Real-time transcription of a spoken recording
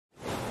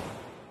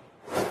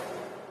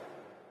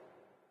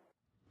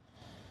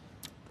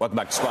Welcome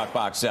back to Squawk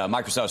Box.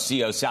 Microsoft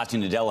CEO Satya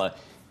Nadella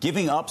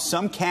giving up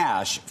some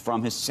cash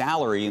from his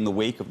salary in the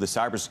wake of the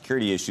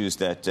cybersecurity issues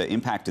that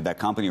impacted that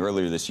company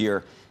earlier this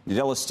year.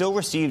 Nadella still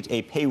received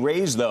a pay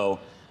raise, though,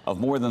 of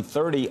more than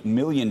 $30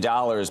 million,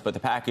 but the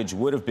package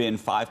would have been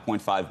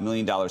 $5.5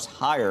 million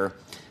higher.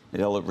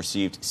 Nadella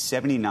received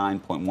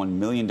 $79.1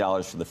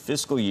 million for the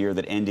fiscal year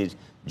that ended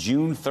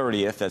June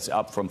 30th. That's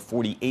up from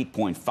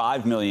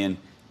 $48.5 million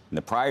in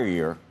the prior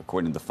year,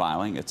 according to the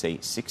filing. It's a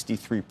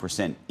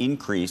 63%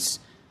 increase.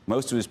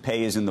 Most of his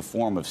pay is in the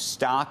form of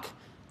stock.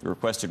 The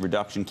requested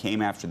reduction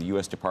came after the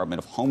U.S. Department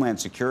of Homeland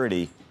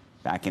Security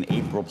back in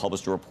April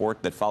published a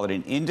report that followed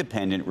an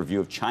independent review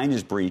of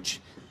China's breach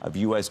of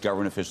U.S.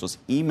 government officials'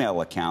 email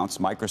accounts.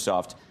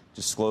 Microsoft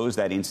disclosed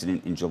that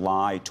incident in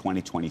July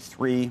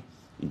 2023.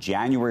 In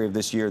January of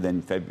this year,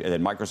 then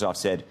Microsoft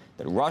said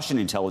that Russian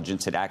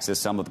intelligence had accessed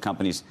some of the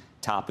company's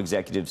top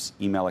executives'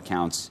 email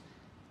accounts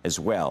as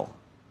well.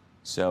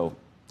 So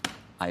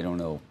I don't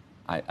know.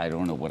 I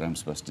don't know what I'm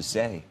supposed to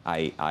say.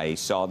 I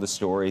saw the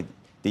story.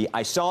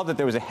 I saw that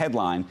there was a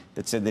headline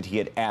that said that he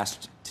had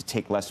asked to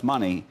take less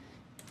money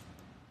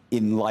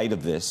in light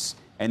of this,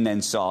 and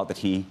then saw that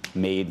he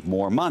made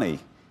more money.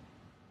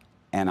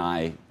 And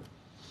I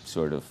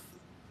sort of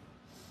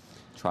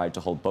tried to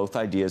hold both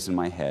ideas in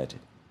my head.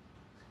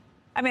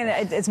 I mean,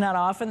 it's not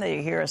often that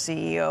you hear a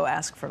CEO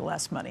ask for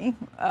less money.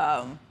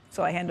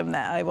 So I hand him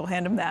that. I will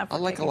hand him that.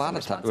 Like a lot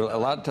of times. A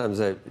lot of times,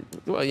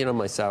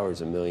 my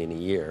salary's $1 million a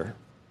year,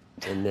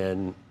 and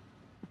then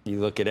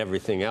you look at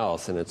everything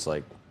else, and it's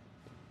like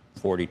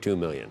 $42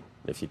 million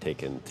if you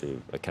take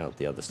into account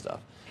the other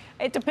stuff.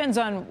 It depends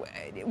on,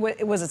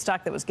 was it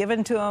stock that was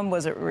given to him?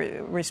 Was it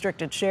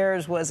restricted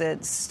shares? Was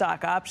it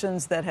stock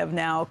options that have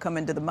now come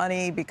into the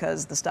money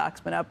because the stock's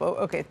been up? Oh,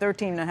 okay,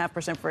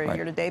 13.5% for a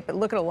year to date. But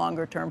look at a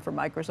longer term for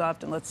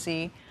Microsoft, and let's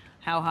see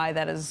how high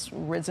that has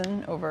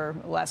risen over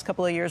the last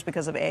couple of years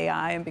because of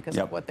AI and because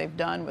of what they've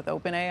done with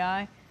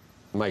OpenAI.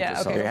 Microsoft.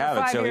 Yeah, okay. There you have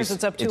it. So years,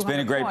 it's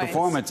been a great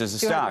performance as a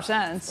stock.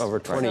 Over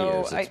 20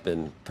 years, it's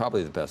been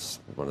probably the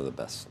best, one of the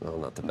best. No,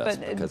 not the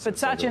best. But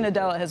Satya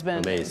Nadella has been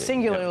amazing.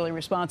 Singularly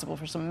responsible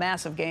for some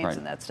massive gains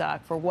in that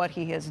stock for what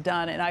he has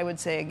done. And I would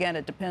say, again,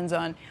 it depends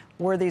on,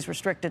 were these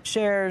restricted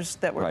shares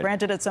that were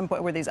granted at some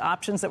point? Were these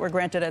options that were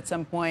granted at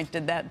some point?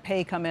 Did that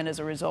pay come in as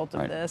a result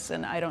of this?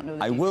 And I don't know.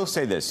 I will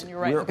say this.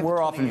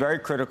 We're often very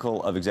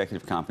critical of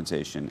executive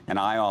compensation. And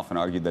I often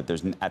argue that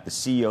there's, at the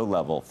CEO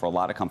level, for a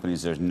lot of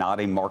companies, there's not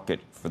a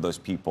market for those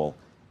people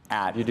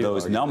at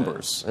those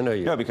numbers. I know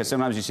you. No, because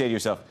sometimes you say to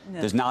yourself,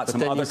 there's not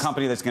some other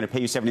company that's going to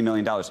pay you $70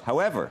 million.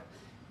 However,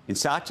 in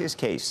Satya's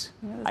case,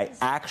 I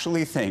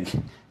actually think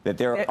that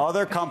there are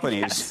other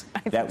companies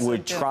that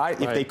would try, if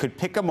they could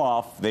pick them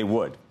off, they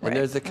would. And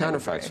there's the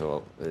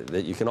counterfactual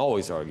that you can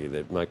always argue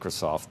that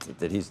Microsoft,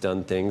 that he's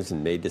done things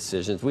and made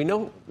decisions. We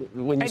know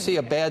when you see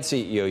a bad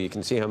CEO, you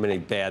can see how many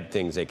bad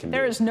things they can do.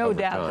 There is no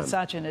doubt that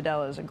Satya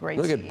Nadella is a great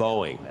CEO. Look at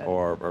Boeing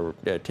or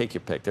take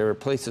your pick. There are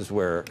places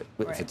where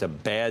if it's a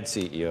bad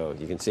CEO,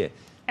 you can see it.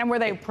 And where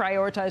they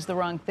prioritized the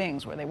wrong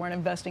things, where they weren't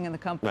investing in the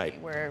company,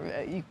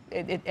 where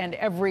and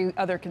every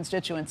other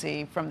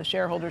constituency, from the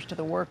shareholders to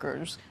the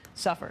workers,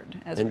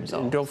 suffered as a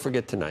result. And don't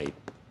forget tonight,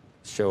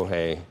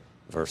 Shohei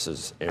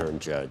versus Aaron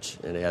Judge,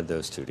 and add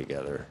those two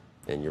together,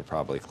 and you're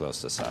probably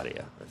close to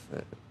Satya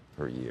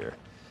per year.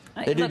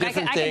 They do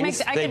different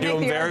things. They do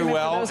them very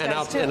well,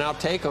 and I'll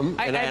take them,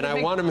 and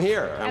I want them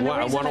here. I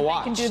want to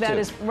watch.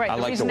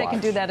 The reason they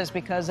can do that is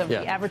because of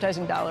the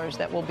advertising dollars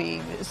that will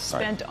be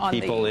spent on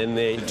people in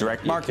the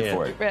direct market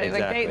for it. Right,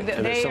 exactly.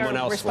 They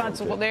are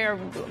responsible. They are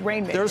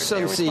rainmakers. There's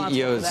some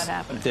CEOs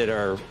that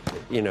are,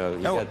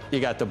 you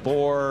got the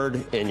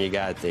board, and you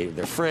got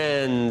their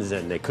friends,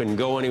 and they couldn't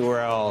go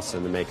anywhere else,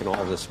 and they're making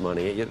all this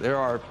money. There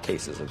are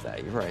cases of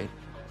that. You're right,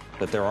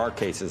 but there are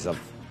cases of.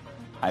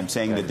 I'm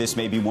saying that this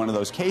may be one of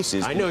those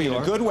cases. I know you are.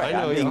 In a good way.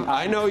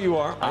 I know you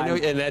are. I know,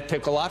 and that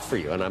took a lot for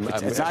you. And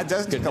it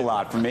doesn't take a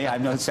lot for me. I've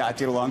known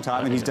Satya a long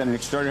time, and he's done an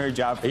extraordinary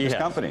job for this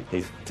company.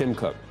 He's Tim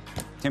Cook.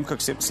 Tim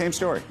Cook, same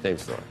story. Same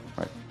story.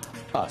 Right.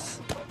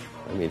 Us.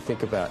 I mean,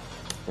 think about,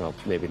 well,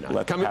 maybe not.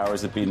 Let the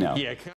powers that be know. Yeah.